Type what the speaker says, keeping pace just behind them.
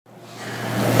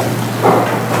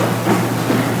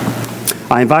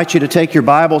I invite you to take your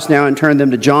Bibles now and turn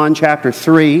them to John chapter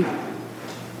 3.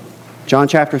 John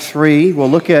chapter 3. We'll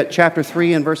look at chapter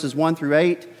 3 and verses 1 through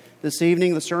 8 this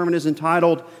evening. The sermon is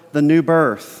entitled, The New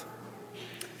Birth.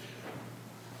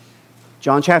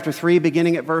 John chapter 3,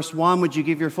 beginning at verse 1. Would you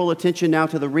give your full attention now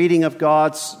to the reading of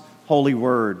God's holy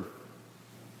word?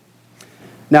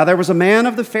 Now there was a man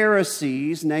of the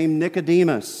Pharisees named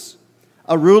Nicodemus,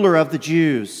 a ruler of the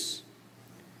Jews.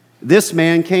 This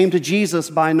man came to Jesus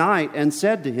by night and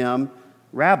said to him,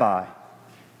 Rabbi,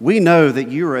 we know that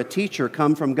you are a teacher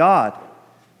come from God,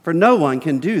 for no one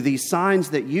can do these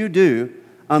signs that you do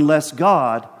unless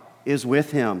God is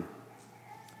with him.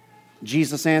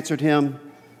 Jesus answered him,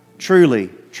 Truly,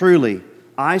 truly,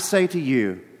 I say to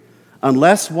you,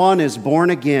 unless one is born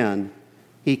again,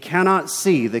 he cannot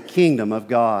see the kingdom of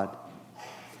God.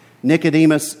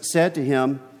 Nicodemus said to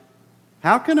him,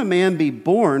 How can a man be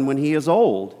born when he is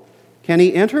old? Can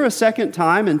he enter a second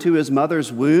time into his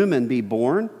mother's womb and be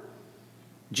born?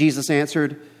 Jesus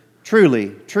answered,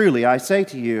 Truly, truly, I say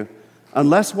to you,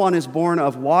 unless one is born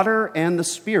of water and the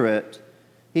Spirit,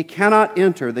 he cannot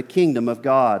enter the kingdom of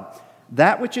God.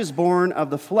 That which is born of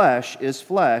the flesh is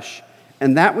flesh,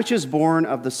 and that which is born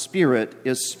of the Spirit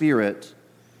is spirit.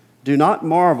 Do not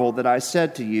marvel that I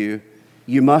said to you,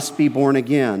 You must be born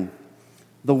again.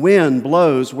 The wind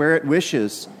blows where it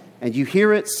wishes, and you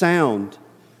hear its sound,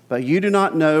 but you do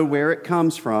not know where it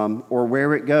comes from or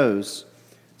where it goes.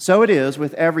 So it is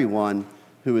with everyone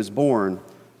who is born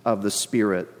of the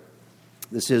Spirit.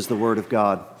 This is the word of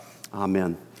God.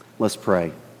 Amen. Let's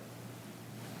pray.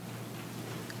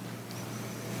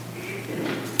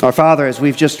 Our Father, as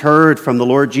we've just heard from the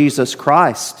Lord Jesus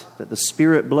Christ, that the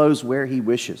Spirit blows where He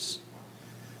wishes.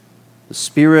 The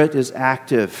Spirit is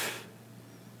active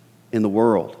in the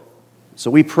world. So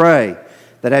we pray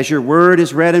that as your word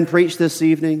is read and preached this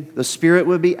evening, the Spirit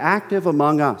would be active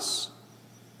among us.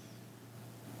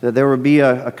 That there would be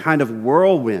a kind of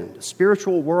whirlwind, a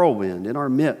spiritual whirlwind in our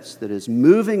midst that is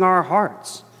moving our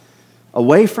hearts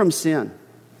away from sin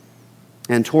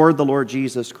and toward the Lord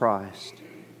Jesus Christ,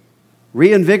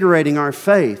 reinvigorating our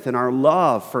faith and our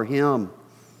love for Him.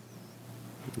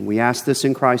 And we ask this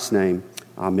in Christ's name.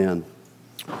 Amen.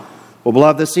 Well,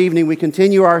 beloved, this evening we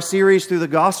continue our series through the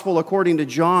Gospel according to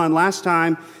John. Last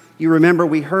time, you remember,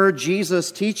 we heard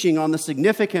Jesus teaching on the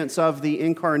significance of the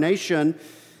incarnation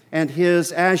and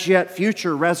His as yet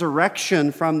future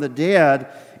resurrection from the dead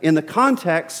in the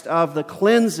context of the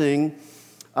cleansing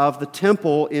of the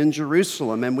temple in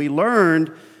Jerusalem. And we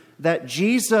learned that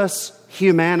Jesus'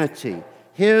 humanity,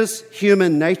 His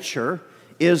human nature,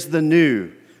 is the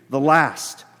new, the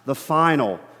last, the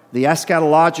final, the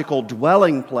eschatological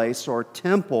dwelling place or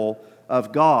temple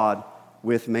of God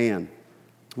with man.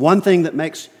 One thing that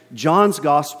makes John's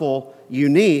gospel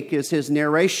unique is his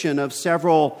narration of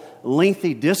several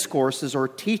lengthy discourses or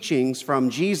teachings from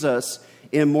Jesus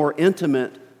in more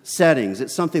intimate settings.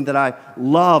 It's something that I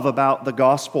love about the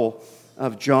Gospel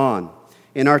of John.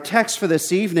 In our text for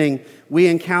this evening, we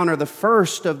encounter the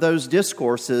first of those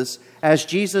discourses as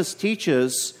Jesus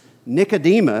teaches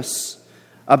Nicodemus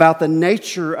about the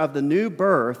nature of the new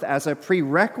birth as a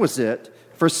prerequisite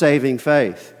for saving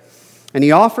faith. And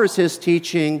he offers his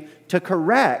teaching to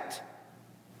correct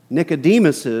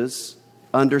Nicodemus's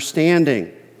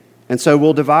understanding. And so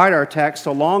we'll divide our text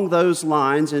along those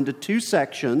lines into two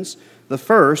sections. The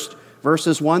first,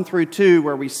 verses 1 through 2,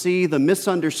 where we see the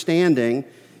misunderstanding,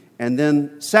 and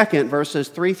then second, verses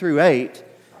 3 through 8,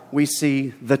 we see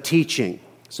the teaching.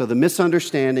 So the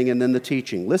misunderstanding and then the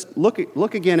teaching. Let's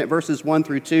look again at verses 1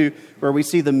 through 2 where we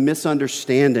see the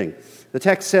misunderstanding. The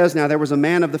text says, Now there was a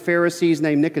man of the Pharisees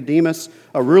named Nicodemus,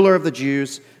 a ruler of the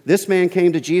Jews. This man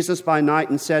came to Jesus by night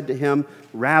and said to him,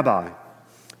 Rabbi,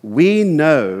 we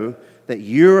know that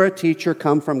you're a teacher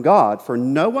come from God, for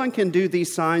no one can do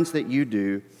these signs that you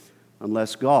do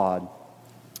unless God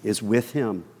is with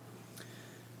him.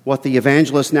 What the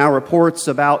evangelist now reports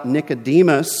about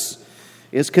Nicodemus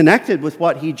is connected with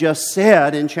what he just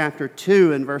said in chapter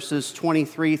 2 in verses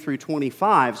 23 through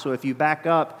 25. So if you back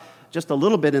up just a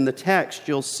little bit in the text,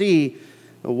 you'll see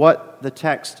what the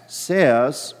text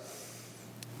says.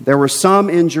 There were some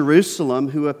in Jerusalem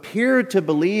who appeared to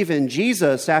believe in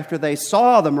Jesus after they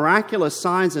saw the miraculous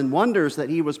signs and wonders that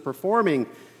he was performing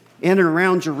in and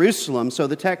around Jerusalem. So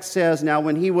the text says, Now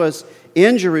when he was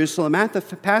in Jerusalem at the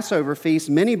Passover feast,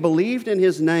 many believed in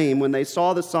his name when they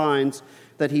saw the signs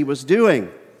that he was doing.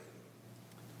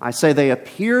 I say they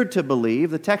appeared to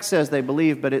believe. The text says they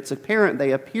believed, but it's apparent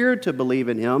they appeared to believe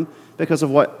in him because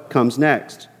of what comes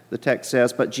next. The text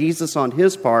says, But Jesus on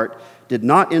his part did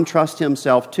not entrust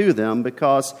himself to them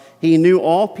because he knew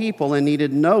all people and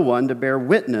needed no one to bear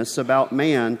witness about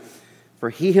man, for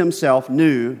he himself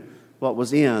knew what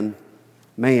was in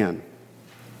man.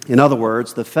 In other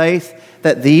words, the faith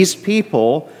that these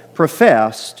people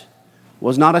professed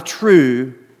was not a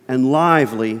true and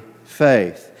lively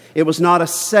faith. It was not a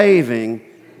saving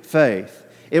faith.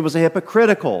 It was a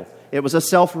hypocritical, it was a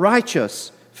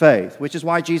self-righteous faith, which is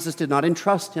why Jesus did not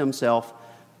entrust himself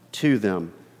to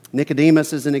them.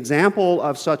 Nicodemus is an example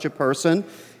of such a person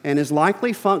and is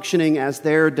likely functioning as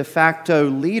their de facto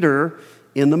leader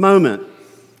in the moment,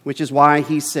 which is why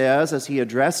he says, as he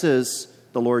addresses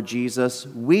the Lord Jesus,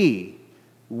 we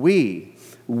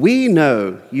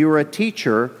know you are a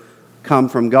teacher come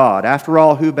from God. After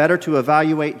all, who better to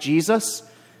evaluate Jesus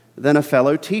than a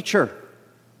fellow teacher,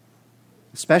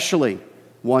 especially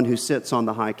one who sits on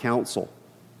the high council?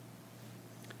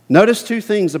 Notice two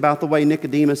things about the way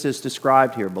Nicodemus is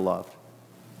described here, beloved.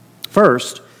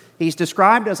 First, he's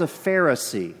described as a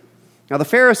Pharisee. Now, the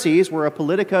Pharisees were a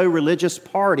politico-religious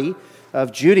party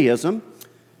of Judaism,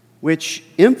 which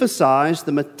emphasized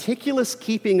the meticulous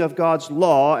keeping of God's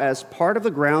law as part of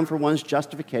the ground for one's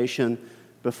justification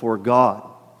before God.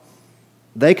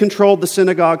 They controlled the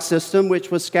synagogue system, which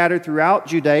was scattered throughout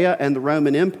Judea and the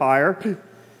Roman Empire,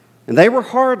 and they were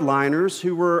hardliners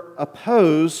who were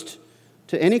opposed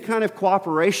to any kind of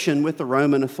cooperation with the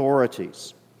Roman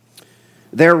authorities.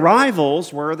 Their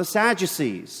rivals were the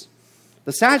Sadducees.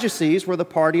 The Sadducees were the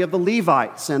party of the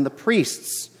Levites and the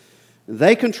priests.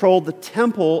 They controlled the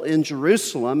temple in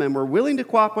Jerusalem and were willing to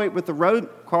cooperate with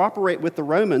the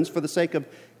Romans for the sake of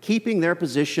keeping their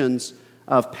positions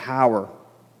of power.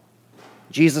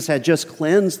 Jesus had just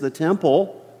cleansed the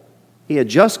temple. He had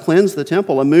just cleansed the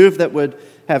temple, a move that would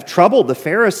have troubled the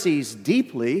Pharisees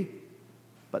deeply,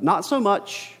 but not so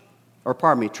much,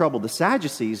 troubled the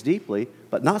Sadducees deeply,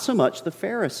 but not so much the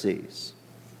Pharisees.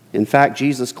 In fact,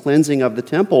 Jesus' cleansing of the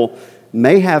temple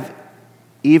may have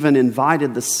even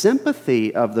invited the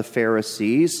sympathy of the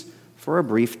Pharisees for a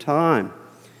brief time,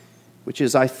 which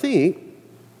is, I think,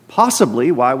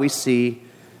 possibly why we see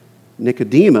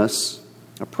Nicodemus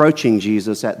approaching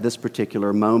Jesus at this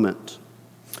particular moment.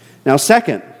 Now,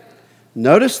 second,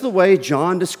 notice the way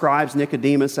John describes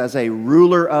Nicodemus as a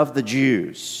ruler of the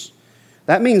Jews.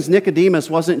 That means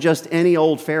Nicodemus wasn't just any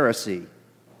old Pharisee.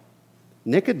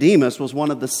 Nicodemus was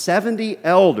one of the 70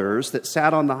 elders that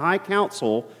sat on the high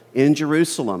council in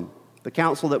Jerusalem, the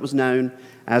council that was known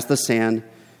as the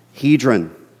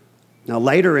Sanhedrin. Now,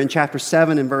 later in chapter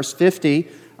 7 and verse 50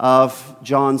 of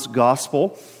John's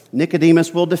Gospel,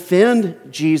 Nicodemus will defend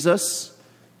Jesus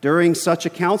during such a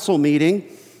council meeting,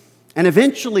 and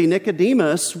eventually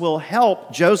Nicodemus will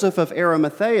help Joseph of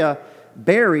Arimathea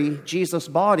bury Jesus'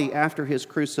 body after his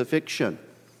crucifixion.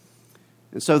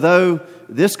 And so though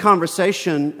this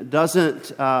conversation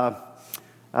doesn't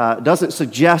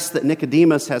suggest that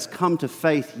Nicodemus has come to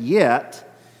faith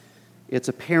yet, it's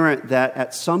apparent that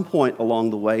at some point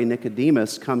along the way,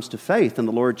 Nicodemus comes to faith in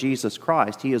the Lord Jesus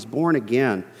Christ. He is born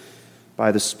again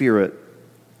by the Spirit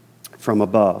from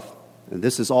above. And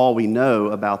this is all we know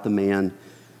about the man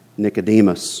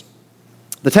Nicodemus.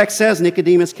 The text says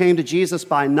Nicodemus came to Jesus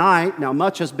by night. Now,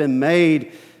 much has been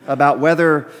made about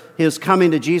whether his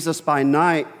coming to Jesus by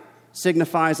night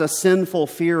signifies a sinful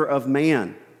fear of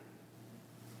man.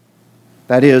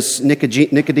 That is,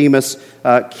 Nicodemus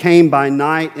came by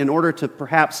night in order to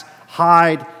perhaps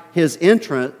hide his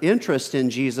interest in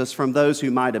Jesus from those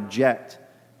who might object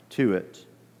to it.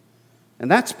 And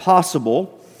that's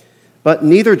possible, but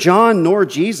neither John nor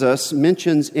Jesus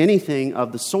mentions anything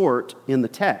of the sort in the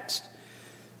text.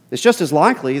 It's just as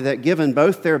likely that given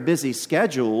both their busy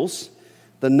schedules,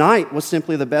 the night was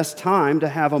simply the best time to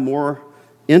have a more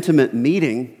intimate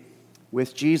meeting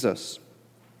with Jesus.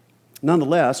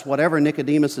 Nonetheless, whatever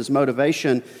Nicodemus'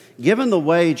 motivation, given the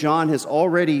way John has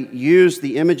already used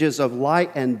the images of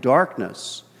light and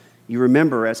darkness, you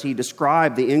remember as he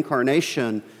described the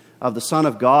incarnation of the Son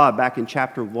of God back in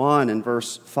chapter 1 and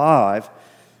verse 5,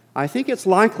 I think it's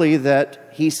likely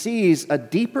that he sees a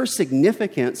deeper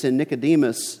significance in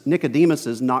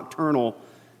Nicodemus's nocturnal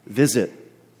visit.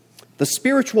 The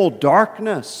spiritual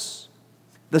darkness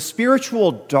that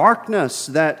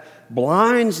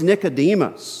blinds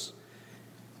Nicodemus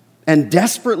and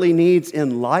desperately needs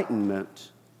enlightenment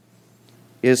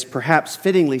is perhaps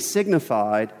fittingly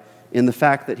signified in the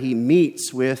fact that he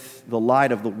meets with the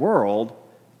light of the world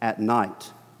at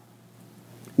night.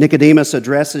 Nicodemus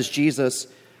addresses Jesus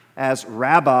as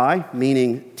rabbi,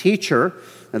 meaning teacher.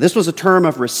 Now, this was a term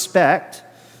of respect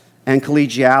and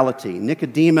collegiality.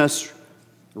 Nicodemus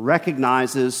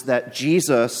recognizes that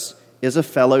Jesus is a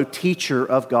fellow teacher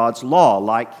of God's law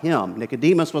like him.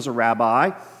 Nicodemus was a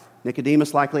rabbi.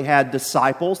 Nicodemus likely had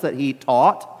disciples that he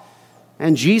taught.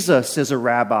 and Jesus is a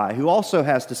rabbi who also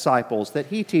has disciples that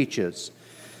he teaches.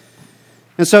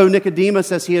 And so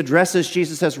Nicodemus, as he addresses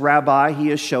Jesus as rabbi, he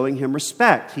is showing him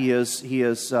respect. He is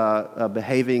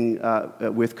behaving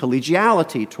with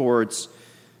collegiality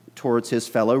towards his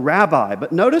fellow rabbi.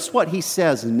 But notice what he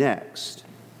says next.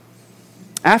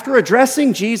 After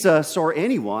addressing Jesus or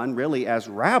anyone really as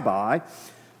rabbi,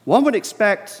 one would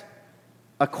expect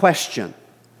a question.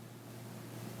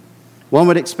 One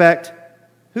would expect,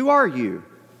 who are you?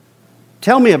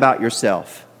 Tell me about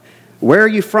yourself. Where are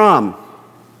you from?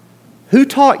 Who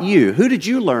taught you? Who did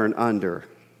you learn under?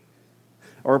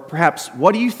 Or perhaps,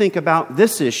 what do you think about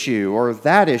this issue or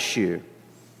that issue?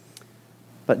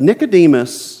 But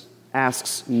Nicodemus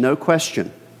asks no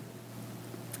question.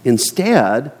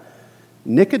 Instead,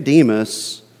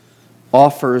 Nicodemus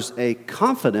offers a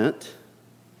confident,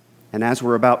 and as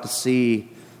we're about to see,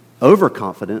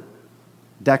 overconfident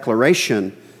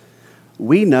declaration.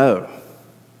 We know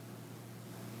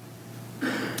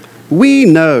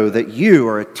that you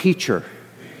are a teacher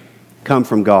come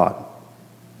from God.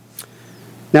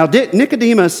 Now,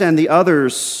 Nicodemus and the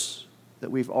others that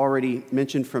we've already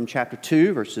mentioned from chapter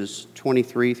 2, verses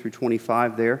 23 through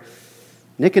 25 there,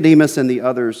 Nicodemus and the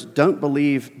others don't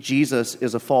believe Jesus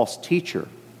is a false teacher,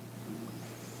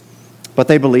 but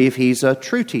they believe he's a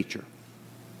true teacher.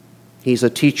 He's a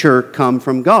teacher come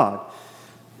from God.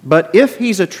 But if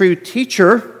he's a true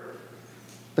teacher,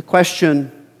 the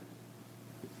question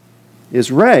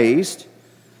is raised,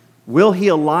 will he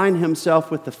align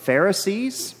himself with the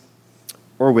Pharisees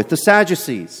or with the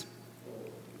Sadducees?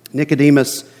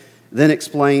 Nicodemus then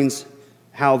explains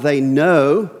how they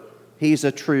know he's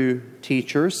a true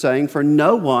teacher, saying, for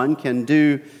no one can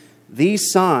do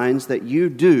these signs that you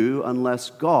do unless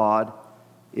God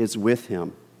is with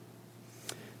him.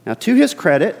 Now, to his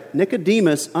credit,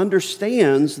 Nicodemus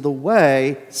understands the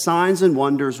way signs and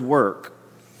wonders work.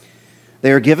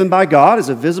 They are given by God as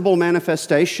a visible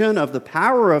manifestation of the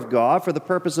power of God for the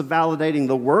purpose of validating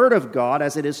the Word of God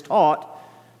as it is taught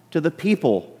to the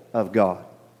people of God.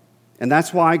 And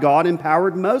that's why God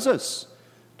empowered Moses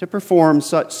to perform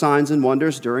such signs and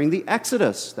wonders during the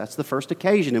Exodus. That's the first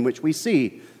occasion in which we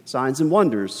see signs and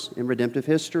wonders in redemptive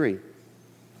history.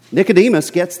 Nicodemus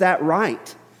gets that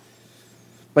right.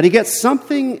 But he gets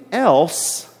something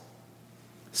else,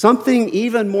 something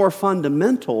even more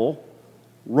fundamental,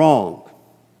 wrong.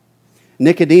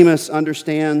 Nicodemus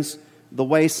understands the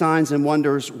way signs and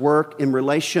wonders work in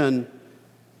relation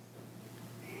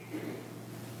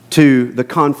to the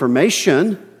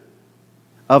confirmation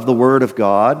of the Word of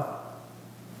God.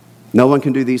 No one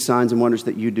can do these signs and wonders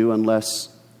that you do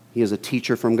unless he is a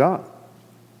teacher from God.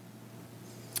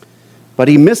 But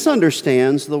he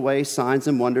misunderstands the way signs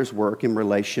and wonders work in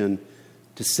relation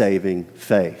to saving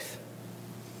faith.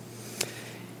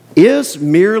 Is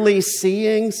merely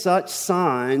seeing such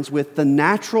signs with the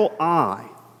natural eye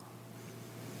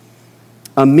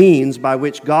a means by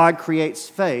which God creates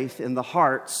faith in the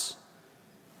hearts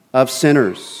of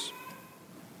sinners?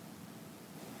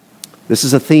 This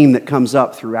is a theme that comes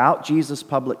up throughout Jesus'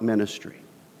 public ministry.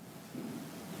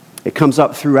 It comes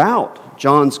up throughout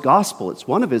John's gospel. It's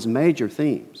one of his major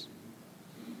themes.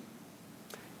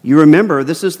 You remember,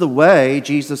 this is the way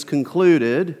Jesus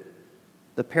concluded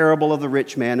the parable of the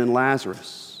rich man and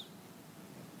Lazarus.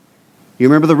 You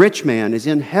remember the rich man is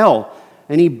in hell,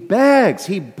 and he begs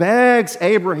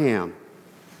Abraham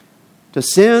to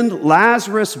send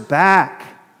Lazarus back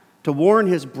to warn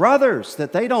his brothers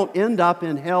that they don't end up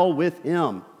in hell with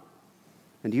him.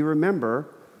 And do you remember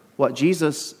what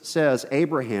Jesus says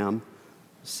Abraham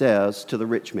says to the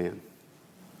rich man?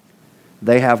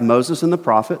 They have Moses and the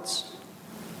prophets.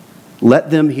 Let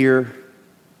them hear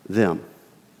them.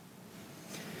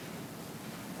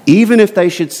 Even if they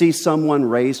should see someone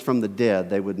raised from the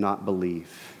dead, they would not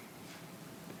believe.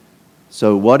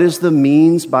 So what is the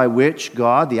means by which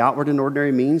God, the outward and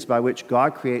ordinary means by which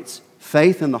God creates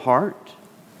faith in the heart?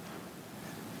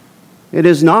 It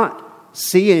is not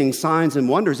seeing signs and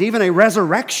wonders, even a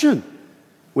resurrection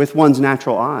with one's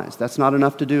natural eyes. That's not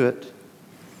enough to do it.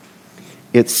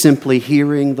 It's simply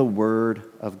hearing the Word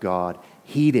of God,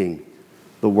 heeding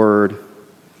the Word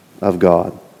of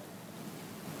God.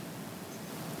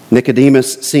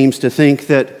 Nicodemus seems to think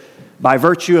that by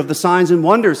virtue of the signs and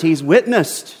wonders he's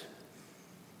witnessed,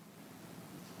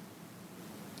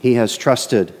 he has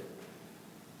trusted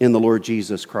in the Lord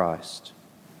Jesus Christ.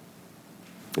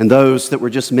 And those that were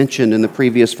just mentioned in the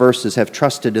previous verses have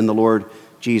trusted in the Lord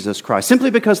Jesus Christ, simply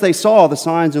because they saw the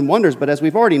signs and wonders. But as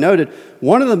we've already noted,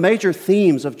 one of the major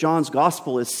themes of John's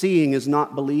gospel is seeing is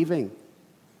not believing.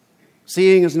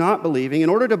 Seeing is not believing. In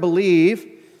order to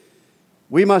believe,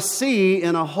 we must see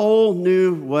in a whole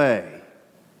new way.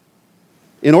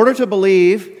 In order to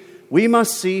believe, we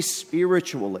must see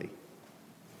spiritually.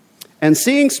 And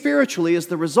seeing spiritually is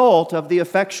the result of the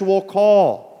effectual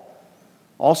call,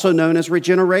 also known as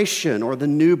regeneration or the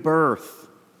new birth.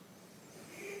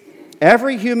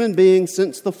 Every human being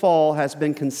since the fall has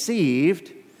been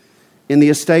conceived in the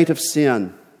estate of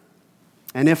sin.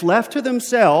 And if left to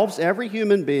themselves, every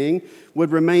human being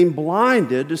would remain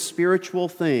blinded to spiritual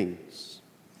things,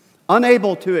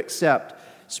 unable to accept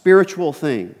spiritual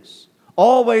things,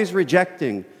 always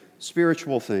rejecting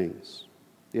spiritual things.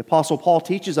 The Apostle Paul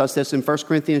teaches us this in 1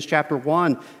 Corinthians chapter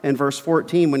 1 and verse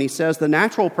 14 when he says the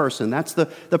natural person, that's the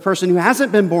person who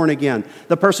hasn't been born again,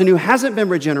 the person who hasn't been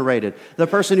regenerated, the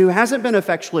person who hasn't been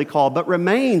effectually called but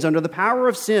remains under the power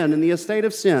of sin in the estate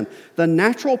of sin. The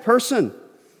natural person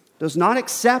does not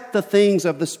accept the things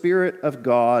of the Spirit of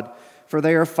God, for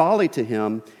they are folly to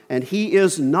him, and he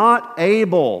is not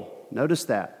able, notice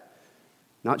that,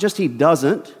 not just he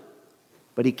doesn't,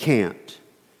 but he can't.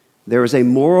 There is a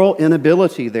moral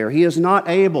inability there. He is not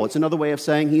able. It's another way of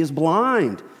saying he is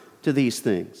blind to these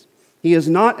things. He is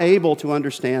not able to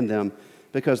understand them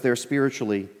because they're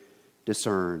spiritually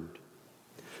discerned.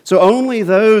 So only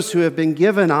those who have been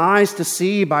given eyes to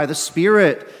see by the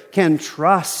Spirit can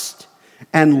trust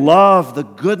and love the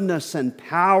goodness and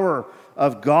power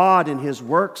of God in His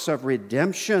works of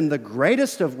redemption, the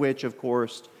greatest of which, of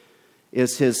course,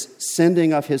 is His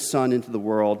sending of His Son into the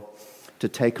world to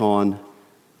take on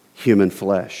human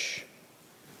flesh.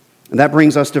 And that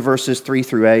brings us to verses 3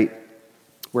 through 8,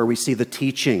 where we see the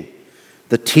teaching.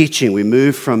 The teaching. We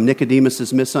move from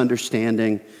Nicodemus'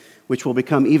 misunderstanding, which will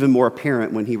become even more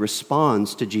apparent when he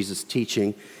responds to Jesus'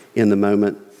 teaching in the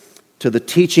moment, to the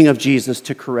teaching of Jesus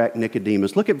to correct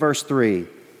Nicodemus. Look at verse 3.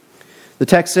 The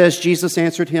text says, Jesus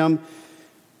answered him,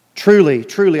 "Truly,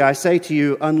 truly, I say to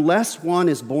you, unless one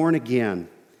is born again,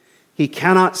 he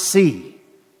cannot see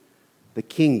the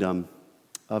kingdom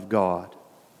of God."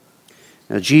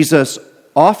 Now, Jesus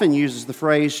often uses the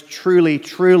phrase truly,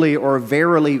 truly, or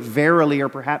verily, verily, or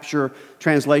perhaps your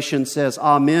translation says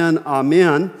amen,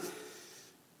 amen.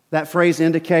 That phrase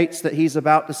indicates that he's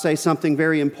about to say something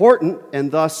very important,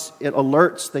 and thus it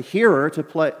alerts the hearer to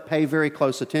pay very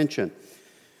close attention.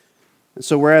 And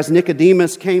so whereas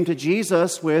Nicodemus came to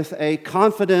Jesus with a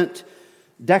confident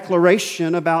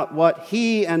declaration about what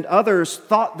he and others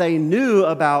thought they knew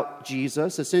about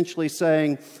Jesus, essentially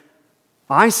saying,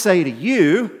 "I say to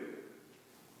you,"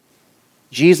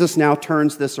 Jesus now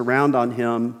turns this around on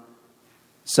him,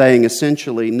 saying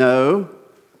essentially, "No,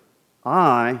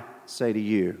 I say to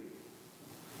you.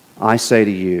 I say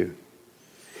to you."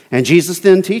 And Jesus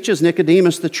then teaches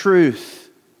Nicodemus the truth.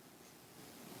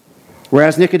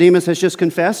 Whereas Nicodemus has just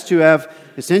confessed to have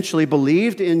essentially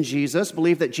believed in Jesus,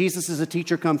 believed that Jesus is a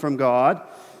teacher come from God,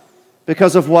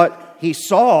 because of what he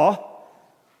saw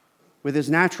with his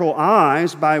natural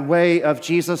eyes by way of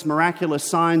Jesus' miraculous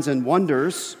signs and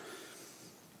wonders,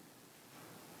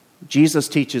 Jesus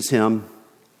teaches him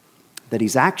that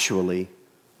he's actually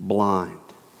blind.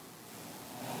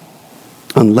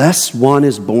 Unless one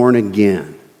is born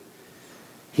again,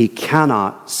 he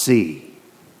cannot see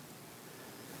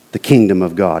the kingdom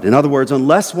of God. In other words,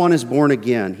 unless one is born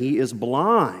again, he is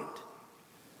blind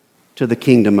to the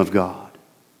kingdom of God.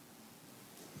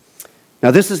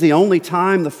 Now, this is the only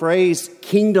time the phrase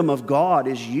kingdom of God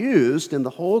is used in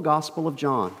the whole Gospel of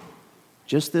John.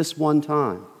 Just this one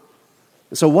time.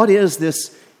 So what is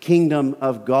this kingdom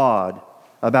of God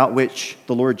about which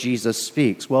the Lord Jesus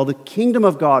speaks? Well, the kingdom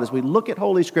of God, as we look at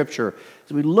Holy Scripture,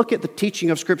 as we look at the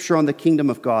teaching of Scripture on the kingdom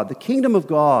of God, the kingdom of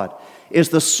God is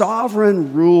the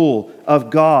sovereign rule of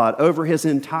God over His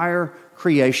entire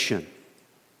creation.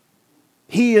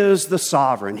 He is the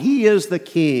sovereign. He is the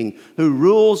king who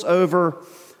rules over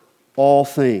all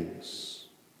things.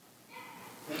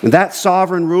 And that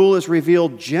sovereign rule is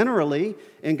revealed generally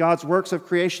in God's works of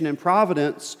creation and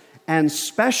providence, and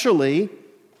specially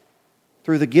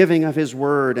through the giving of His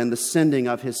Word and the sending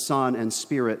of His Son and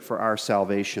Spirit for our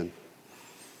salvation.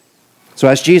 So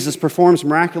as Jesus performs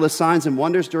miraculous signs and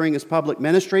wonders during His public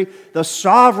ministry, the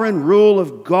sovereign rule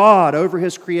of God over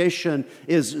His creation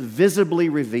is visibly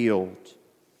revealed.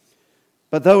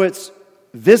 But though it's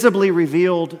visibly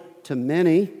revealed to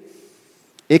many,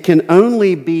 it can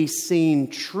only be seen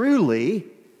truly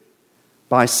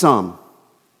by some.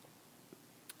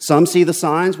 Some see the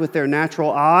signs with their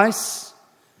natural eyes,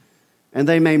 and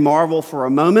they may marvel for a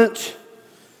moment,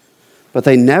 but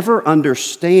they never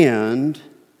understand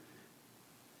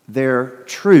their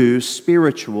true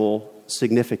spiritual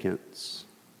significance,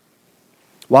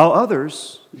 while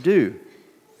others do.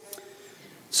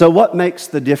 So what makes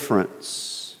the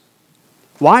difference?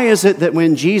 Why is it that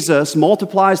when Jesus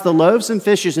multiplies the loaves and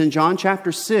fishes in John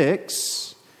chapter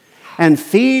 6 and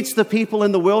feeds the people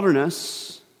in the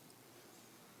wilderness,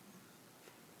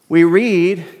 we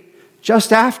read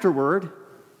just afterward,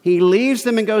 he leaves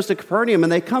them and goes to Capernaum,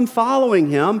 and they come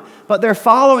following him, but they're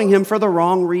following him for the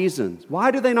wrong reasons. Why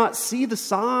do they not see the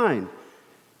sign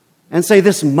and say,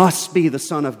 this must be the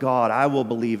Son of God? I will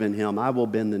believe in him. I will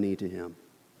bend the knee to him.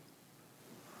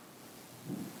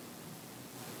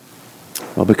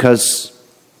 Well, because,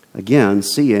 again,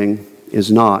 seeing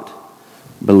is not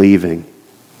believing.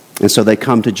 And so they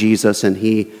come to Jesus and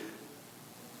he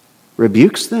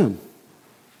rebukes them.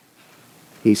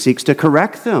 He seeks to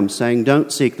correct them, saying, don't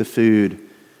seek the food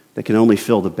that can only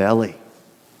fill the belly.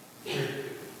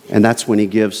 And that's when he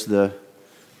gives the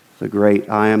great,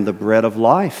 I am the bread of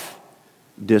life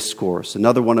discourse.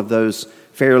 Another one of those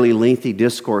fairly lengthy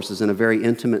discourses in a very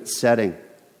intimate setting.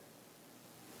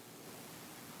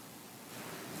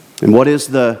 And what is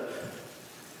the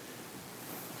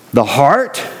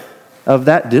heart of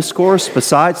that discourse,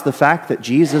 besides the fact that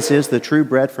Jesus is the true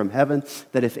bread from heaven,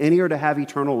 that if any are to have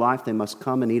eternal life, they must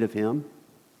come and eat of him?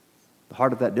 The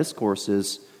heart of that discourse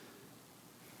is,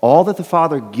 all that the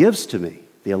Father gives to me,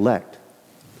 the elect,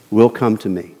 will come to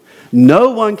me.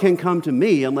 No one can come to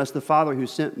me unless the Father who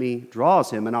sent me draws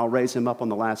him, and I'll raise him up on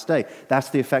the last day. That's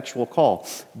the effectual call.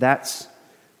 That's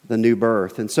the new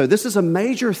birth. And so this is a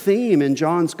major theme in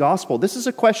John's gospel. This is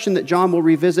a question that John will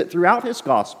revisit throughout his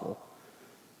gospel.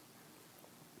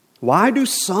 Why do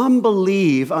some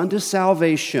believe unto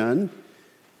salvation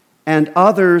and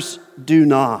others do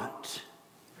not,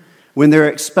 when they're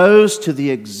exposed to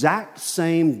the exact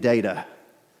same data,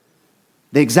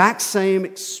 the exact same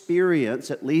experience,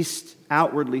 at least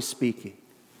outwardly speaking?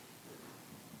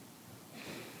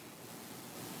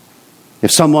 If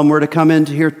someone were to come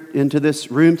into this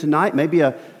room tonight,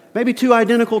 maybe two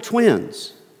identical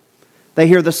twins, they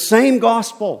hear the same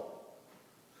gospel.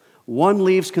 One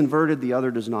leaves converted, the other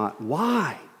does not.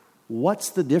 Why? What's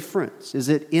the difference? Is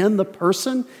it in the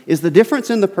person? Is the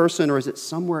difference in the person, or is it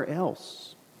somewhere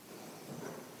else?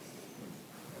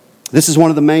 This is one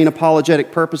of the main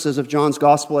apologetic purposes of John's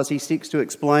gospel, as he seeks to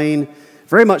explain,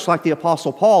 very much like the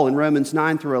Apostle Paul in Romans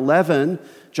 9 through 11,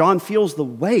 John feels the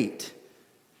weight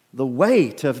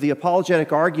of the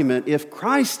apologetic argument. If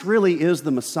Christ really is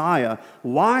the Messiah,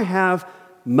 why have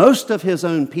most of his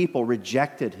own people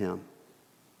rejected him?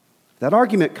 That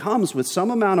argument comes with some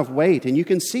amount of weight, and you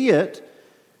can see it.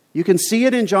 You can see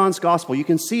it in John's gospel. You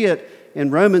can see it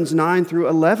in Romans 9 through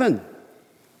 11.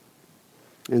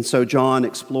 And so John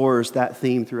explores that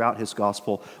theme throughout his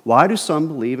gospel. Why do some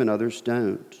believe and others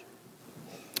don't,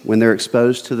 when they're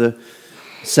exposed to the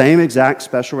same exact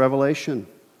special revelation?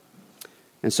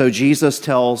 And so Jesus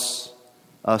tells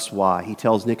us why. He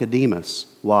tells Nicodemus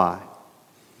why.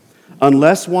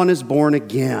 Unless one is born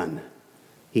again,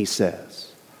 he says.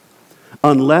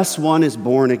 Unless one is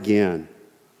born again.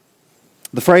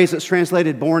 The phrase that's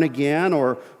translated born again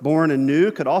or born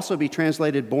anew could also be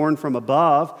translated born from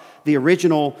above. The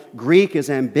original Greek is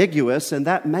ambiguous, and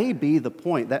that may be the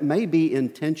point. That may be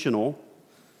intentional.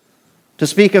 To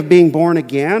speak of being born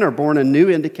again or born anew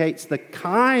indicates the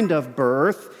kind of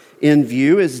birth in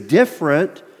view is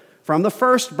different from the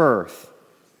first birth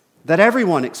that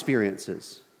everyone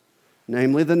experiences,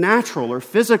 namely the natural or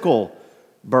physical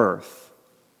birth.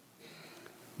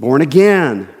 Born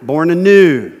again, born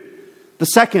anew, the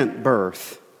second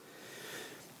birth.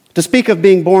 To speak of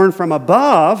being born from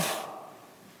above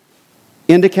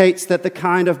indicates that the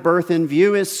kind of birth in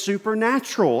view is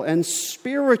supernatural and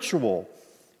spiritual,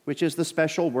 which is the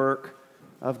special work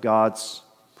of God's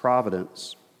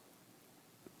providence.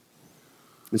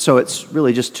 And so it's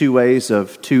really just two ways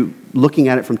of looking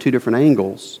at it from two different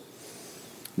angles.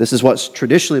 This is what's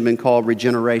traditionally been called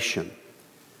regeneration,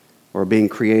 or being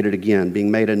created again, being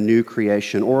made a new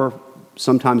creation, or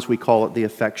sometimes we call it the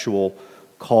effectual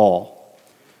call.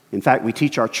 In fact, we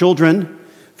teach our children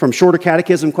from Shorter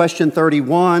Catechism question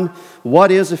 31,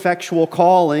 what is effectual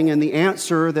calling? And the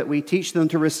answer that we teach them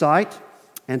to recite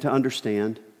and to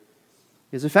understand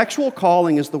is effectual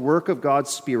calling is the work of God's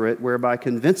Spirit, whereby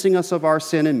convincing us of our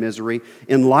sin and misery,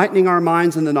 enlightening our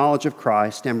minds in the knowledge of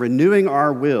Christ, and renewing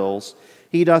our wills,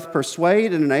 He doth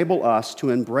persuade and enable us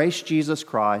to embrace Jesus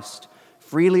Christ,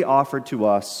 freely offered to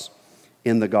us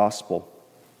in the gospel.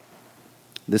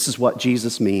 This is what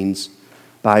Jesus means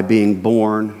by being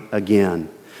born again.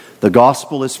 The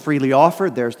gospel is freely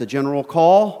offered. There's the general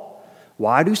call.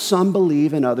 Why do some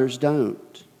believe and others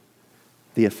don't?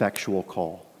 The effectual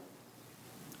call.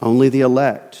 Only the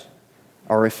elect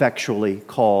are effectually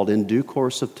called in due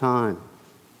course of time.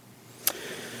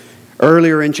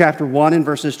 Earlier in chapter 1, in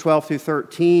verses 12 through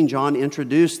 13, John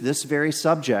introduced this very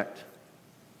subject.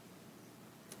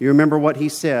 You remember what he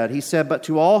said. He said, "But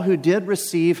to all who did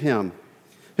receive him,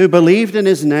 who believed in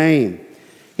his name,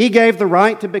 he gave the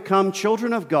right to become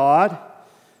children of God,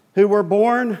 who were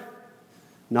born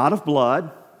not of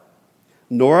blood,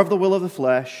 nor of the will of the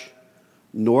flesh,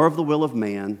 nor of the will of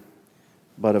man,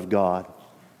 but of God."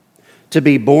 To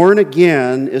be born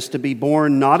again is to be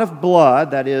born not of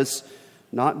blood, that is,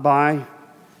 not by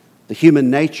the human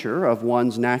nature of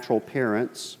one's natural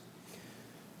parents,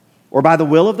 or by the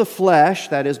will of the flesh,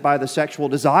 that is, by the sexual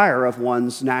desire of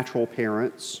one's natural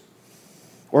parents,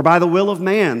 or by the will of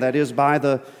man, that is, by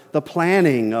the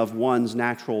planning of one's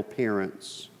natural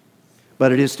parents.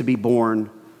 But it is to be born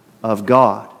of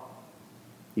God.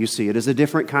 You see, it is a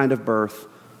different kind of birth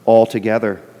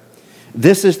altogether.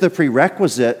 This is the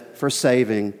prerequisite for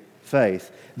saving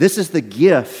faith. This is the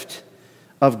gift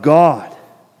of God,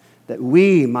 that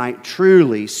we might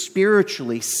truly,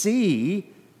 spiritually see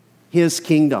His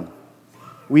kingdom.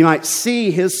 We might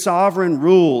see His sovereign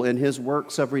rule in His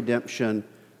works of redemption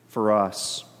for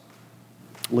us.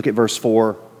 Look at verse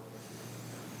 4.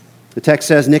 The text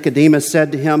says, "Nicodemus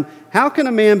said to him, 'How can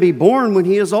a man be born when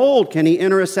he is old? Can he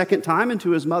enter a second time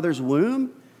into his mother's womb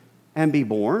and be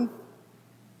born?'"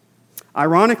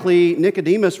 Ironically,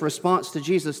 Nicodemus' response to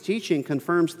Jesus' teaching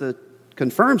confirms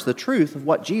the truth of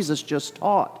what Jesus just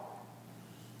taught.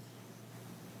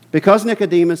 Because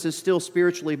Nicodemus is still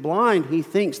spiritually blind, he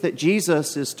thinks that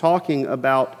Jesus is talking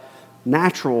about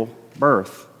natural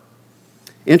birth.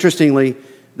 Interestingly,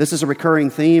 this is a recurring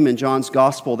theme in John's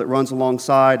gospel that runs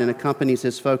alongside and accompanies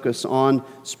his focus on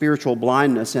spiritual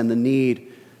blindness and the need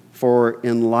for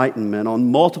enlightenment.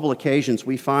 On multiple occasions,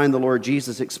 we find the Lord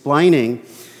Jesus explaining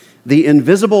the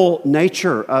invisible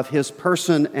nature of His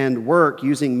person and work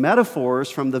using metaphors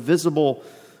from the visible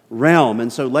realm.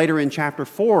 And so later in chapter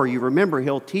 4, you remember,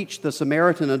 He'll teach the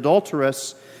Samaritan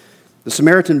adulteress, the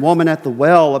Samaritan woman at the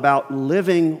well, about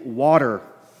living water,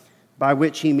 by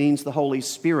which He means the Holy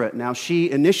Spirit. Now,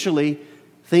 she initially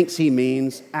thinks He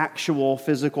means actual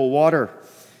physical water,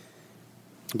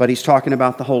 but He's talking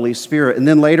about the Holy Spirit. And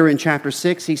then later in chapter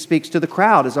 6, He speaks to the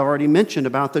crowd, as I already mentioned,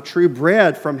 about the true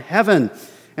bread from heaven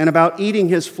and about eating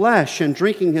His flesh and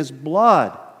drinking His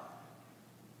blood,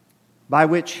 by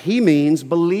which He means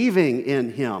believing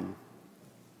in Him.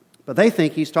 But they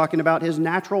think He's talking about His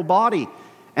natural body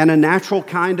and a natural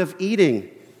kind of eating.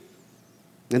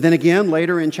 And then again,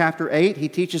 later in chapter 8, He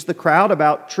teaches the crowd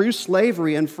about true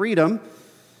slavery and freedom,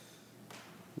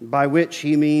 by which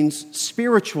He means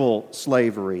spiritual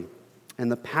slavery and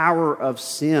the power of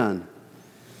sin.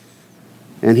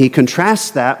 And He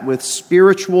contrasts that with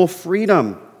spiritual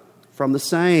freedom from the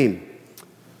same.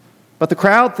 But the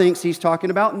crowd thinks He's talking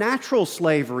about natural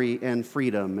slavery and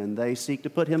freedom, and they seek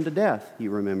to put Him to death, you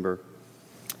remember.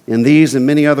 In these and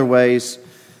many other ways,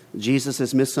 Jesus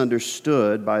is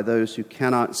misunderstood by those who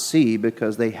cannot see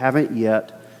because they haven't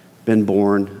yet been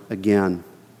born again.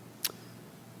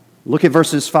 Look at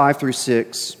verses 5 through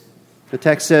 6. The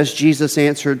text says, "Jesus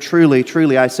answered, 'Truly,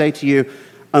 truly, I say to you,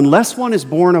 unless one is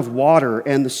born of water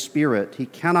and the Spirit, he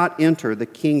cannot enter the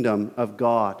kingdom of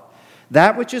God.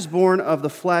 That which is born of the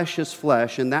flesh is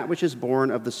flesh, and that which is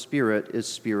born of the Spirit is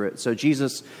spirit.'" So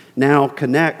Jesus now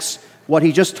connects what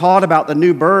He just taught about the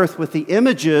new birth with the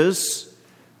images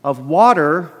of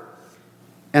water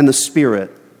and the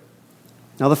Spirit.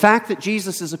 Now, the fact that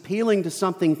Jesus is appealing to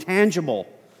something tangible,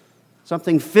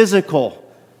 something physical,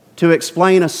 to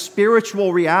explain a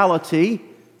spiritual reality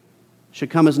should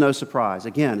come as no surprise.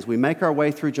 Again, as we make our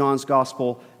way through John's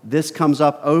Gospel, this comes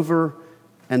up over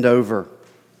and over.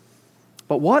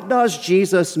 But what does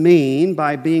Jesus mean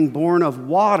by being born of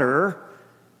water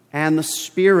and the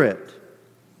Spirit?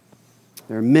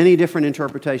 There are many different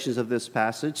interpretations of this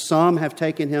passage. Some have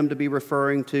taken Him to be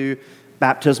referring to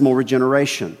baptismal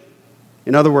regeneration.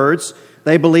 In other words,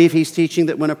 they believe He's teaching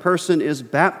that when a person is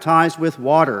baptized with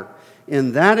water,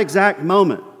 in that exact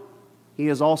moment, he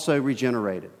is also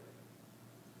regenerated.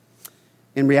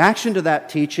 In reaction to that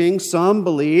teaching, some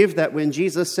believe that when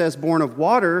Jesus says born of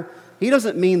water, He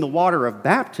doesn't mean the water of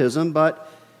baptism, but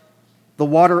the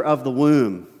water of the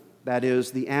womb, that is,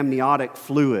 the amniotic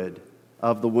fluid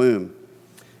of the womb.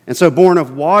 And so born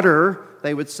of water,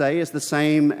 they would say, is the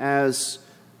same as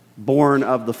born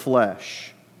of the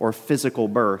flesh, or physical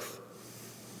birth.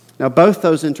 Now, both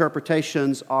those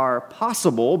interpretations are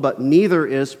possible, but neither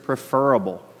is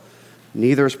preferable.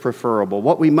 Neither is preferable.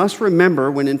 What we must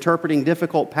remember when interpreting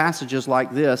difficult passages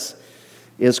like this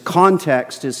is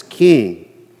context is king.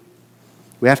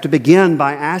 We have to begin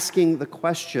by asking the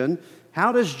question,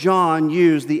 how does John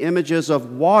use the images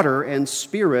of water and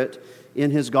Spirit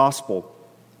in his gospel.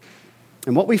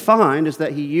 And what we find is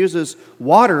that he uses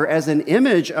water as an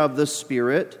image of the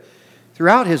Spirit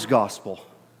throughout his gospel.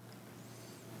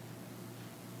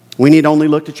 We need only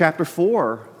look to chapter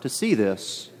 4 to see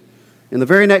this. In the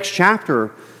very next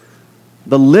chapter,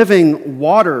 the living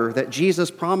water that Jesus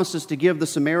promises to give the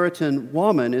Samaritan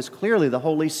woman is clearly the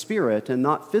Holy Spirit and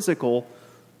not physical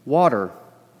water.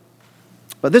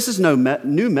 But this is no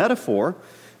new metaphor.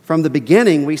 From the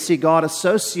beginning, we see God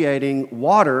associating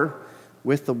water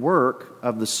with the work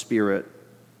of the Spirit.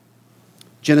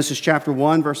 Genesis chapter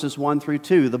 1, verses 1 through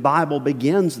 2, the Bible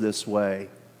begins this way.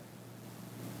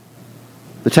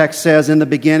 The text says, "In the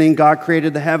beginning, God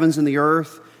created the heavens and the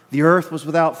earth. The earth was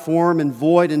without form and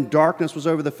void, and darkness was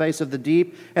over the face of the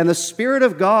deep. And the Spirit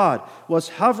of God was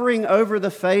hovering over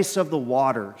the face of the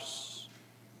waters."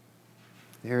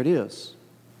 There it is.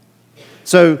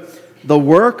 So, the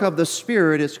work of the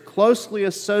Spirit is closely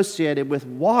associated with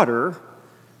water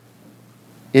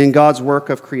in God's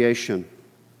work of creation.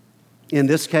 In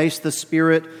this case, the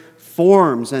Spirit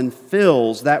forms and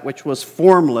fills that which was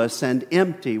formless and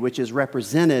empty, which is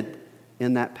represented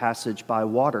in that passage by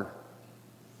water.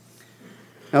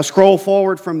 Now scroll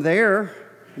forward from there,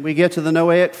 we get to the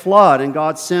Noahic flood, and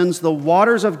God sends the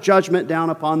waters of judgment down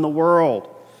upon the world.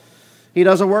 He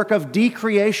does a work of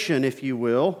decreation, if you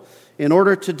will, in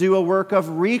order to do a work of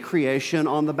recreation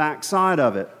on the backside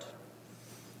of it.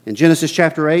 In Genesis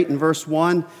chapter 8 and verse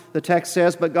 1, the text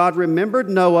says, "But God remembered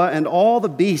Noah and all the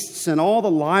beasts and all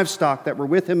the livestock that were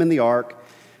with him in the ark,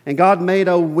 and God made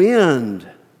a wind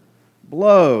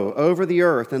blow over the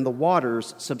earth, and the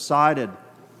waters subsided."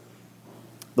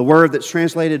 The word that's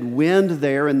translated wind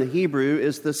there in the Hebrew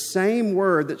is the same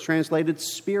word that's translated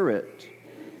spirit.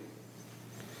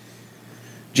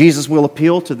 Jesus will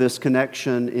appeal to this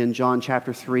connection in John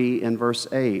chapter 3 and verse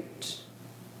 8.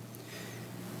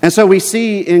 And so we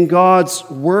see in God's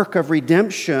work of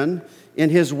redemption, in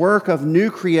his work of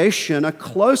new creation, a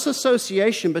close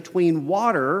association between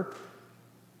water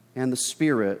and the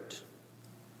Spirit.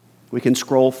 We can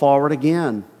scroll forward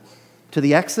again to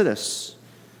the Exodus.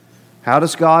 How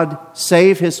does God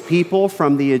save his people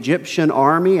from the Egyptian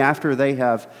army after they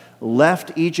have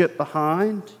left Egypt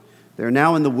behind? They're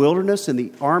now in the wilderness and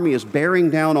the army is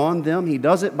bearing down on them. He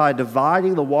does it by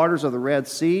dividing the waters of the Red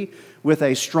Sea with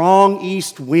a strong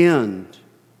east wind.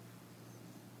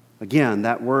 Again,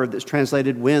 that word that's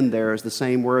translated wind there is the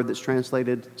same word that's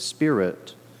translated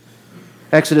spirit.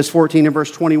 Exodus 14 and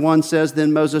verse 21 says,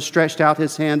 "Then Moses stretched out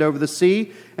his hand over the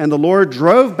sea, and the Lord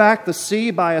drove back the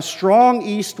sea by a strong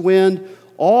east wind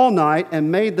all night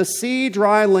and made the sea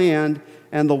dry land,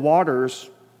 and the waters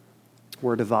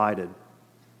were divided."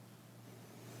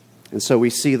 And so we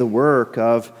see the work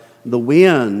of the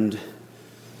wind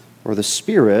or the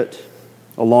Spirit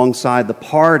alongside the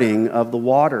parting of the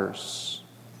waters.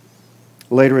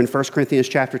 Later in 1 Corinthians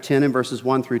chapter 10 and verses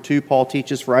 1 through 2, Paul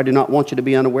teaches, "For I do not want you to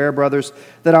be unaware, brothers,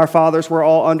 that our fathers were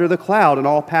all under the cloud and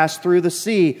all passed through the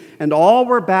sea, and all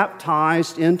were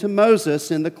baptized into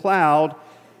Moses in the cloud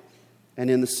and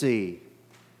in the sea."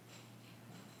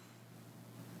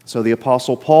 So the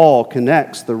Apostle Paul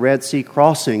connects the Red Sea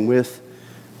crossing with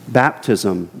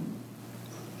baptism.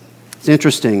 It's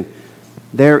interesting.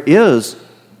 There is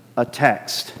a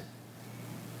text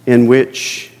in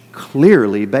which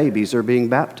clearly babies are being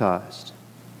baptized.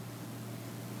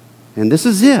 And this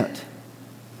is it.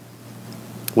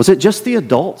 Was it just the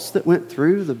adults that went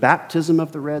through the baptism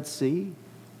of the Red Sea?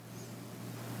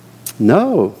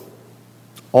 No.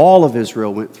 All of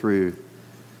Israel went through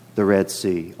the Red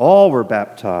Sea. All were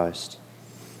baptized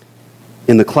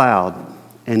in the cloud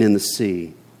and in the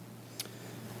sea.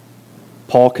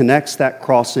 Paul connects that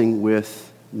crossing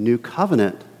with New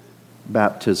Covenant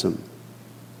baptism.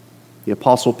 The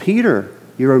Apostle Peter,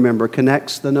 you remember,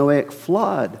 connects the Noahic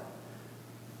flood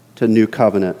to New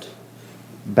Covenant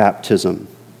baptism.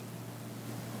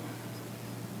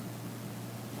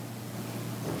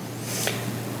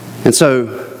 And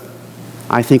so,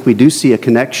 I think we do see a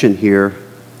connection here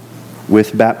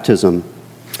with baptism.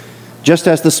 Just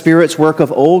as the Spirit's work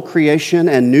of old creation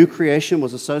and new creation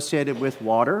was associated with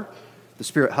water, the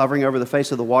Spirit hovering over the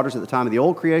face of the waters at the time of the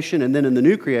old creation, and then in the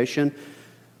new creation,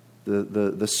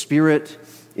 the Spirit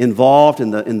involved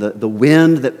in the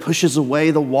wind that pushes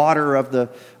away the water of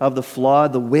the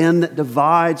flood, the wind that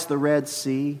divides the Red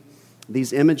Sea,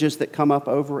 these images that come up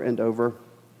over and over.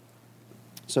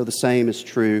 So the same is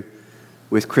true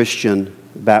with Christian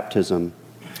baptism.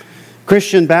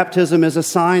 Christian baptism is a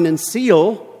sign and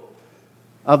seal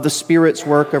of the Spirit's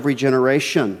work of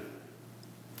regeneration.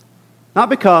 Not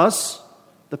because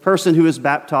the person who is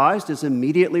baptized is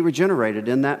immediately regenerated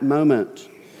in that moment,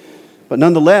 But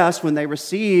nonetheless, when they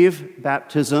receive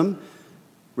baptism,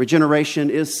 regeneration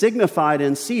is signified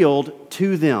and sealed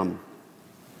to them.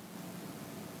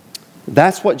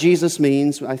 That's what Jesus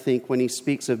means, I think, when he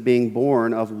speaks of being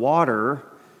born of water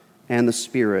and the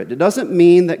Spirit. It doesn't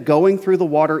mean that going through the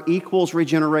water equals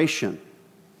regeneration.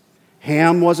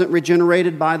 Ham wasn't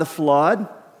regenerated by the flood,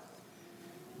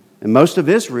 and most of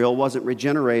Israel wasn't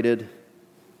regenerated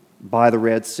by the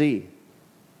Red Sea.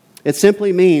 It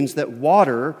simply means that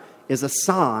water is a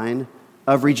sign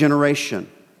of regeneration.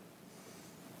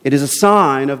 It is a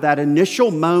sign of that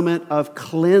initial moment of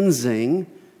cleansing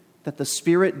that the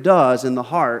Spirit does in the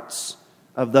hearts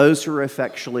of those who are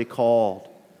effectually called,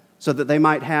 so that they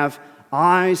might have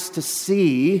eyes to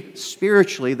see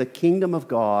spiritually the kingdom of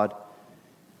God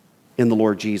in the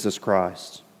Lord Jesus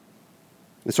Christ.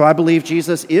 And so I believe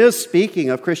Jesus is speaking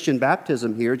of Christian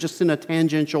baptism here, just in a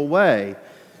tangential way.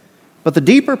 But the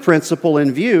deeper principle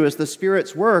in view is the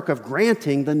Spirit's work of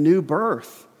granting the new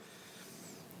birth,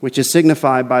 which is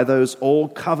signified by those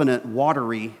old covenant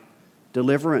watery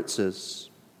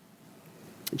deliverances.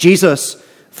 Jesus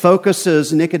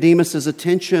focuses Nicodemus'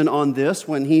 attention on this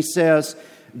when he says,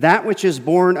 "That which is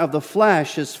born of the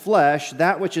flesh is flesh,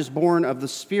 that which is born of the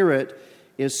Spirit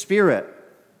is spirit."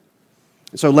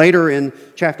 So later in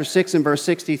chapter 6 and verse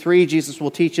 63, Jesus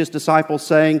will teach his disciples,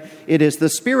 saying, "It is the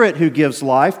Spirit who gives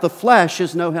life, the flesh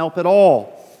is no help at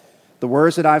all. The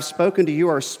words that I've spoken to you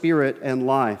are spirit and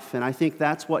life." And I think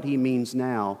that's what he means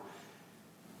now.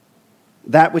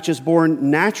 That which is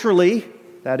born naturally,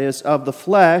 that is, of the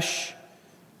flesh,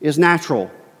 is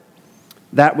natural.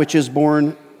 That which is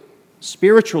born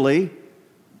spiritually,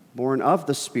 born of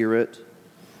the Spirit,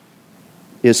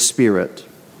 is spirit.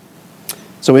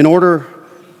 So in order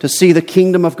to see the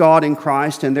kingdom of God in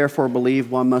Christ and therefore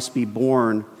believe, one must be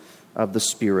born of the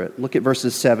Spirit. Look at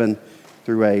verses 7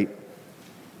 through 8.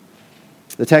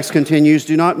 The text continues,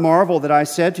 "Do not marvel that I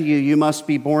said to you, you must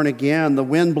be born again. The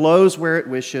wind blows where it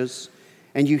wishes,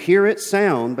 and you hear its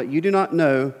sound, but you do not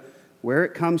know where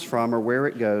it comes from or where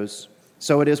it goes.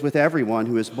 So it is with everyone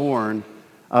who is born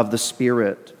of the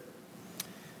Spirit."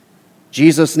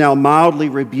 Jesus now mildly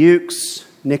rebukes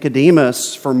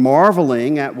Nicodemus for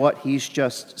marveling at what he's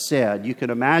just said. You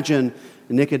can imagine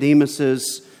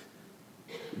Nicodemus's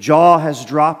jaw has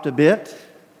dropped a bit.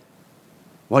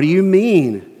 What do you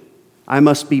mean, I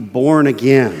must be born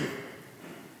again?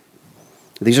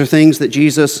 These are things that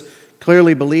Jesus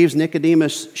clearly believes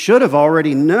Nicodemus should have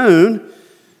already known.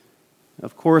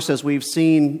 Of course, as we've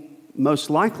seen, most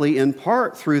likely in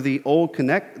part through the Old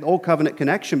Covenant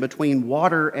connection between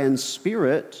water and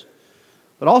Spirit.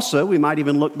 But also, we might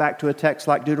even look back to a text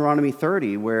like Deuteronomy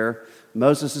 30, where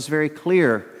Moses is very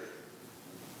clear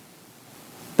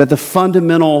that the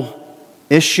fundamental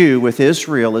issue with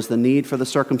Israel is the need for the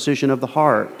circumcision of the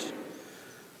heart.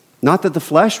 Not that the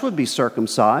flesh would be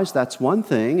circumcised, that's one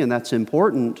thing, and that's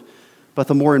important, but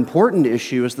the more important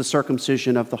issue is the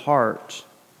circumcision of the heart.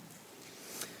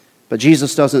 But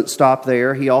Jesus doesn't stop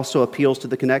there. He also appeals to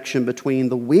the connection between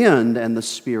the wind and the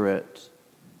Spirit.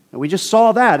 And we just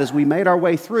saw that as we made our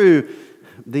way through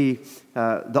the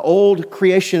old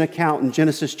creation account in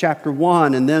Genesis chapter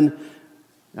 1, and then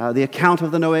the account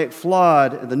of the Noahic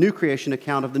flood, the new creation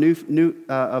account of the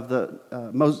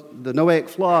Noahic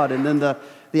flood, and then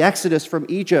the Exodus from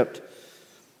Egypt.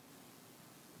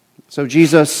 So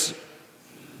Jesus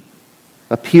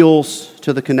appeals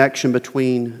to the connection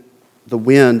between the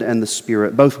wind and the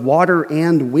Spirit. Both water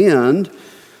and wind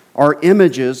are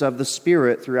images of the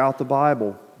Spirit throughout the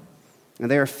Bible. And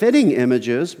they are fitting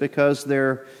images because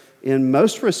they're, in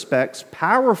most respects,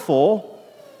 powerful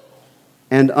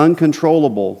and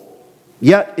uncontrollable,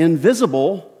 yet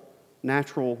invisible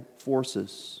natural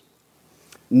forces.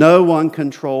 No one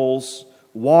controls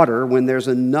water when there's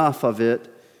enough of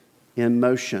it in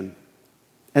motion.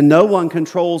 And no one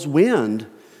controls wind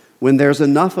when there's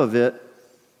enough of it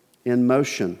in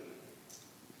motion.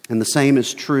 And the same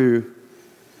is true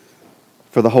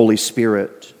for the Holy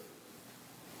Spirit.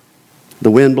 The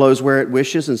wind blows where it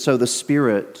wishes, and so the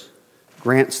Spirit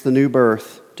grants the new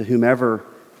birth to whomever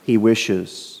He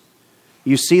wishes.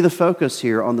 You see the focus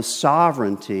here on the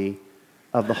sovereignty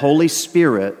of the Holy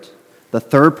Spirit, the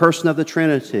third person of the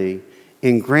Trinity,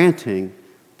 in granting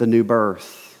the new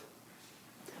birth.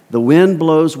 The wind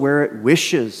blows where it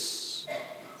wishes.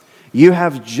 You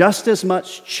have just as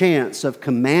much chance of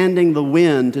commanding the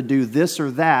wind to do this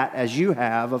or that as you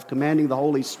have of commanding the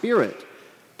Holy Spirit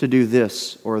to do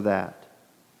this or that.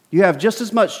 You have just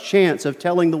as much chance of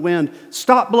telling the wind,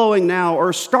 stop blowing now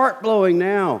or start blowing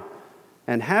now,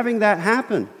 and having that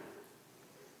happen,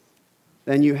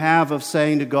 than you have of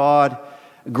saying to God,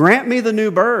 grant me the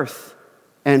new birth,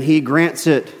 and He grants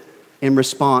it in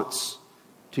response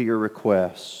to your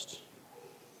request.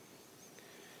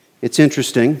 It's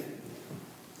interesting.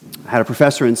 I had a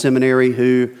professor in seminary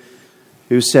who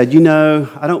said,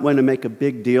 I don't want to make a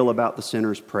big deal about the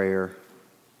sinner's prayer.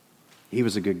 He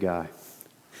was a good guy.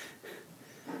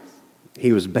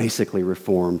 He was basically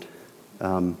Reformed.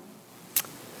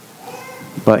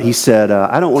 But he said,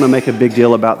 I don't want to make a big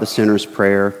deal about the sinner's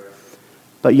prayer.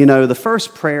 But the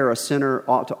first prayer a sinner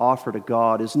ought to offer to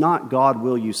God is not, God,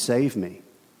 will you save me?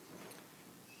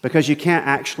 Because you can't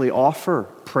actually offer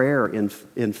prayer in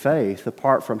faith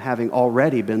apart from having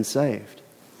already been saved.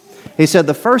 He said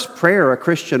the first prayer a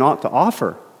Christian ought to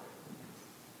offer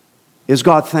is,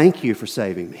 God, thank you for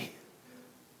saving me.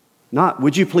 Not,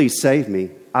 would you please save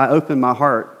me? I open my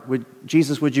heart.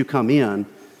 Jesus, would you come in?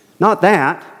 Not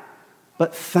that,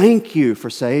 but thank you for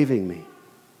saving me.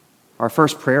 Our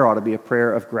first prayer ought to be a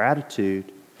prayer of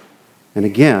gratitude. And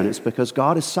again, it's because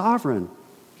God is sovereign.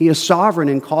 He is sovereign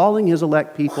in calling His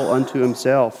elect people unto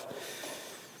Himself.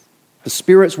 The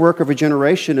Spirit's work of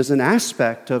regeneration is an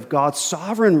aspect of God's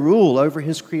sovereign rule over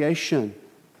His creation.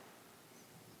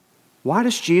 Why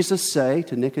does Jesus say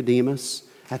to Nicodemus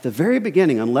at the very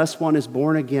beginning, unless one is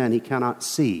born again, he cannot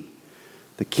see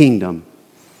the kingdom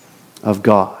of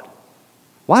God?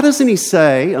 Why doesn't He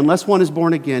say, unless one is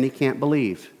born again, he can't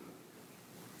believe?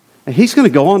 And He's going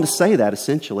to go on to say that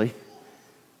essentially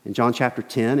in John chapter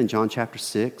 10 and John chapter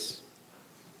 6.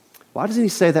 Why doesn't He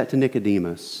say that to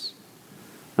Nicodemus?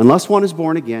 Unless one is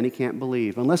born again, he can't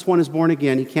believe. Unless one is born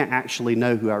again, he can't actually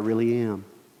know who I really am.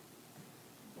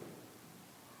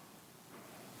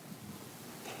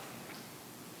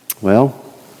 Well,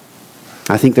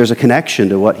 I think there's a connection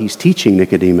to what He's teaching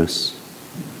Nicodemus.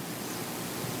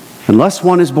 Unless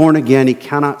one is born again, he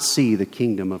cannot see the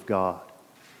kingdom of God.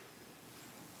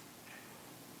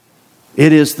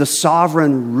 It is the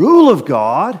sovereign rule of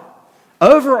God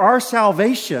over our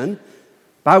salvation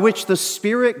by which the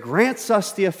Spirit grants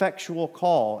us the effectual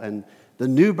call and the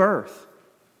new birth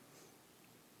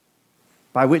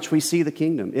by which we see the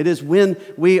kingdom. It is when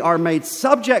we are made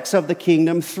subjects of the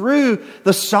kingdom through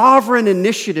the sovereign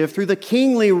initiative, through the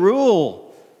kingly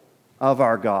rule of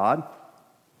our God,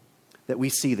 that we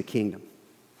see the kingdom.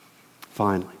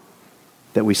 Finally,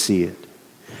 that we see it.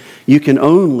 You can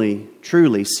only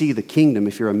truly see the kingdom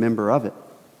if you're a member of it.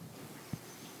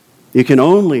 You can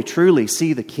only truly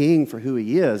see the King for who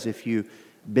He is if you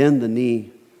bend the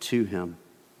knee to Him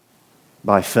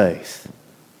by faith.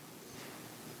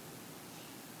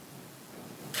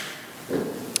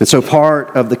 And so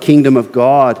part of the kingdom of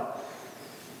God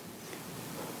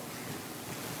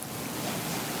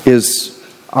is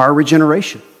our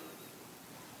regeneration,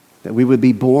 that we would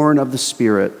be born of the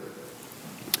Spirit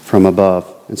from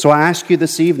above. And so I ask you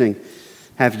this evening,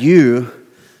 have you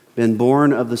been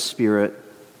born of the Spirit?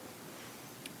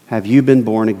 Have you been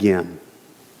born again?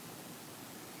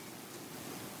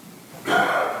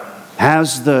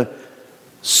 Has the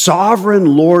sovereign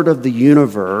Lord of the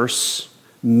universe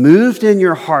moved in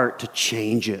your heart to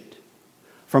change it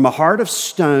from a heart of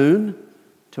stone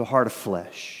to a heart of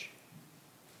flesh?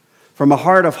 From a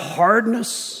heart of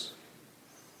hardness,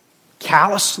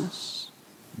 callousness,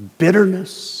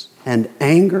 bitterness, and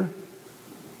anger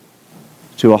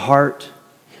to a heart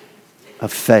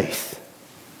of faith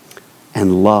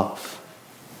and love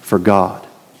for God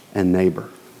and neighbor.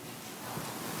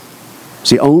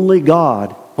 See, only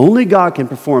God can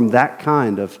perform that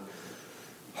kind of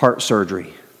heart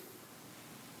surgery.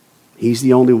 He's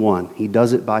the only one. He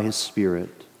does it by His Spirit.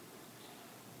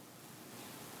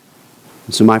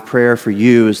 And so my prayer for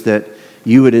you is that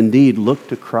you would indeed look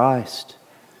to Christ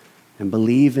and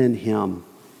believe in Him.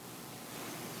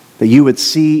 That you would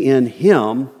see in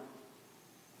Him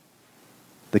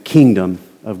the kingdom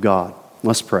of God.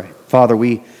 Let's pray. Father,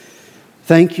 we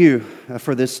thank you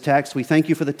for this text. We thank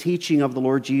you for the teaching of the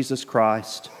Lord Jesus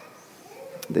Christ.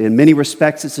 In many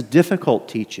respects, it's a difficult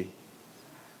teaching,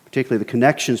 particularly the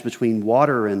connections between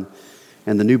water and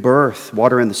the new birth,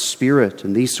 water and the Spirit,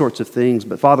 and these sorts of things.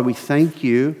 But Father, we thank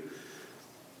you.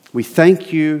 We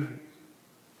thank you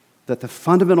that the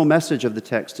fundamental message of the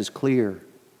text is clear.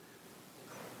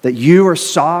 That you are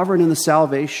sovereign in the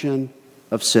salvation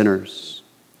of sinners.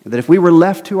 And that if we were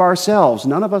left to ourselves,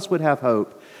 none of us would have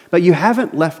hope. But you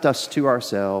haven't left us to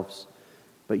ourselves.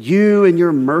 But you, in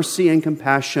your mercy and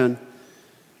compassion,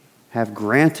 have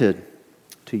granted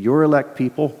to your elect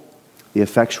people the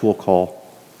effectual call.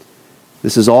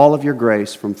 This is all of your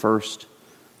grace from first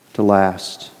to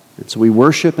last. And so we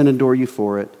worship and adore you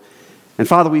for it. And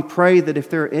Father, we pray that if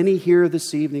there are any here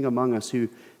this evening among us who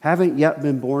haven't yet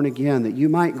been born again, that you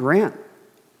might grant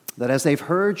that as they've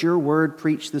heard your word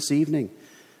preached this evening,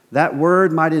 that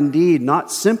word might indeed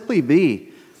not simply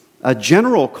be a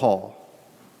general call,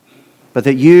 but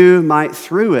that you might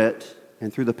through it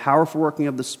and through the powerful working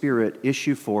of the Spirit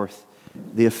issue forth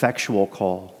the effectual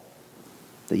call,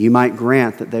 that you might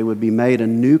grant that they would be made a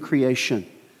new creation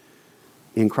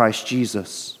in Christ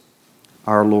Jesus,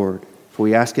 our Lord. For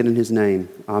we ask it in His name.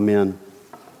 Amen.